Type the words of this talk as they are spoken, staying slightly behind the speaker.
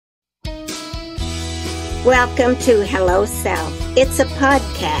Welcome to Hello Self. It's a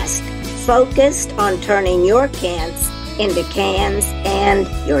podcast focused on turning your can'ts into cans and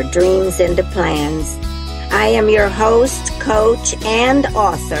your dreams into plans. I am your host, coach, and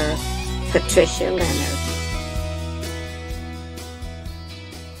author, Patricia Leonard.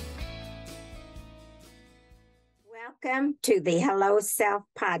 Welcome to the Hello Self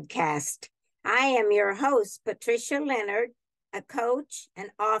podcast. I am your host, Patricia Leonard, a coach, an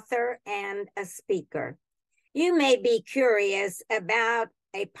author, and a speaker. You may be curious about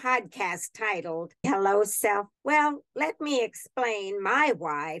a podcast titled Hello Self. Well, let me explain my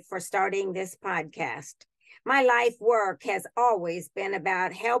why for starting this podcast. My life work has always been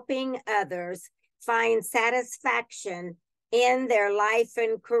about helping others find satisfaction in their life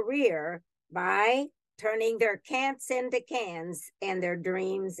and career by turning their can'ts into cans and their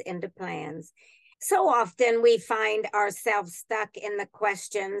dreams into plans. So often we find ourselves stuck in the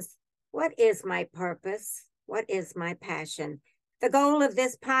questions, what is my purpose? What is my passion? The goal of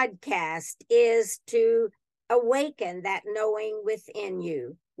this podcast is to awaken that knowing within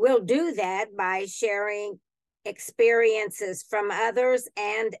you. We'll do that by sharing experiences from others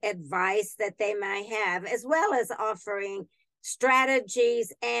and advice that they may have, as well as offering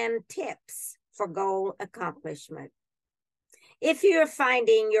strategies and tips for goal accomplishment. If you're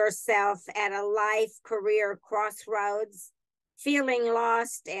finding yourself at a life career crossroads, feeling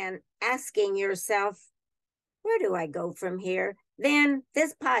lost and asking yourself, where do I go from here? Then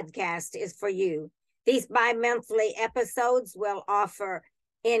this podcast is for you. These bi-monthly episodes will offer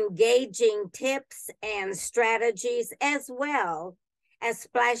engaging tips and strategies, as well as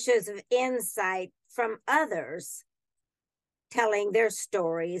splashes of insight from others telling their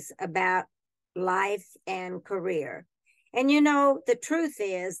stories about life and career. And you know, the truth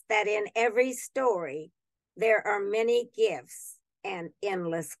is that in every story, there are many gifts and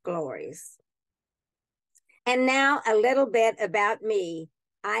endless glories. And now a little bit about me.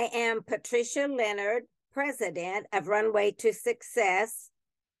 I am Patricia Leonard, president of Runway to Success,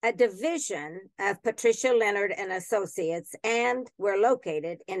 a division of Patricia Leonard Associates, and we're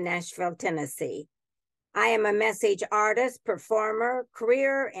located in Nashville, Tennessee. I am a message artist, performer,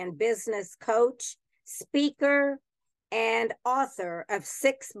 career and business coach, speaker, and author of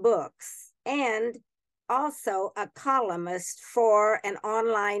 6 books, and also a columnist for an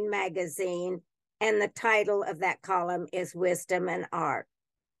online magazine, and the title of that column is Wisdom and Art.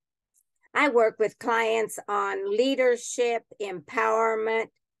 I work with clients on leadership, empowerment,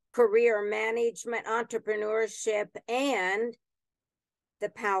 career management, entrepreneurship, and the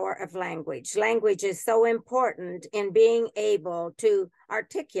power of language. Language is so important in being able to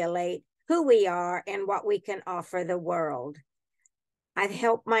articulate who we are and what we can offer the world. I've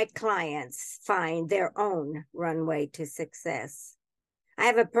helped my clients find their own runway to success. I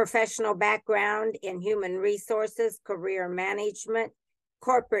have a professional background in human resources, career management,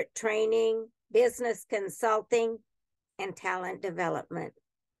 corporate training, business consulting, and talent development.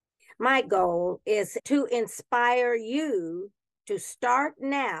 My goal is to inspire you to start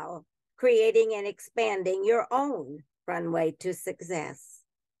now creating and expanding your own runway to success.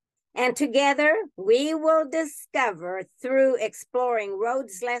 And together, we will discover through exploring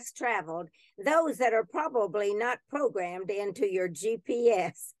roads less traveled, those that are probably not programmed into your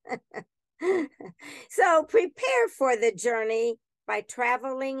GPS. So prepare for the journey by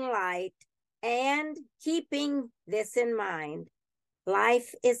traveling light and keeping this in mind.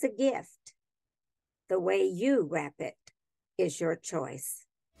 Life is a gift. The way you wrap it is your choice.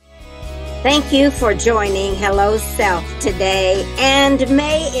 Thank you for joining Hello Self today, and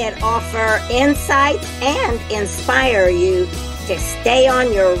may it offer insights and inspire you to stay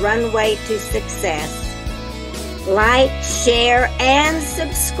on your runway to success. Like, share, and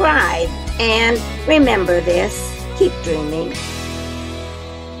subscribe. And remember this, keep dreaming.